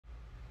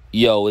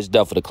Yo, it's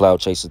definitely the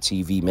Cloud Chaser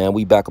TV, man.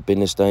 We back up in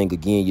this thing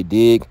again, you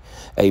dig?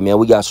 Hey, man,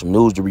 we got some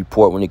news to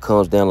report when it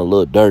comes down to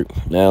Lil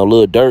Durk. Now,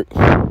 Lil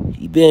Durk,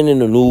 he been in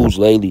the news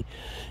lately,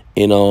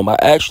 and I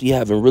actually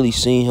haven't really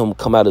seen him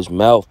come out his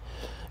mouth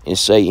and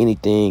say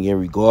anything in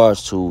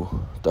regards to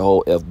the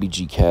whole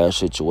FBG cash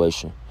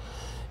situation.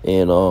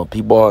 And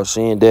people are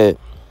saying that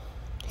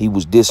he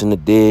was dissing the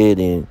dead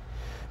and,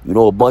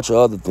 a bunch of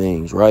other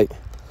things, right?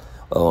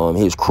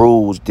 His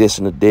crew was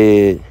dissing the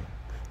dead.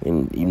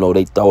 And,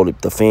 they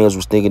thought the fans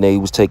was thinking that he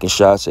was taking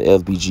shots at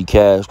FBG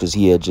Cash because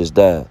he had just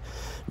died.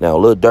 Now,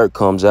 Lil Durk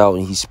comes out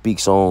and he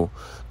speaks on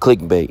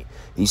clickbait.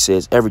 He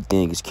says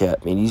everything is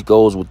cap. And he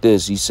goes with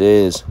this. He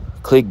says,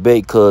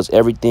 clickbait because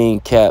everything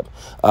cap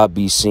I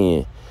be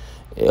seeing.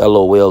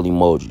 LOL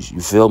emojis.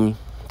 You feel me?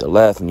 The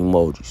laughing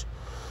emojis.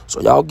 So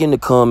y'all get in the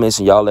comments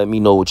and y'all let me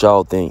know what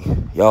y'all think.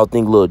 Y'all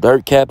think Lil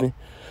Durk capping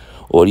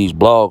or these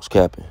blogs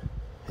capping?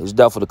 It's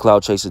definitely the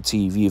Cloud Chaser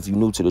TV. If you're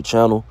new to the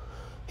channel,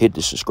 hit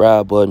the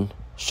subscribe button.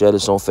 Share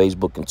this on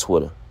Facebook and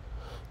Twitter.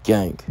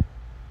 Gang.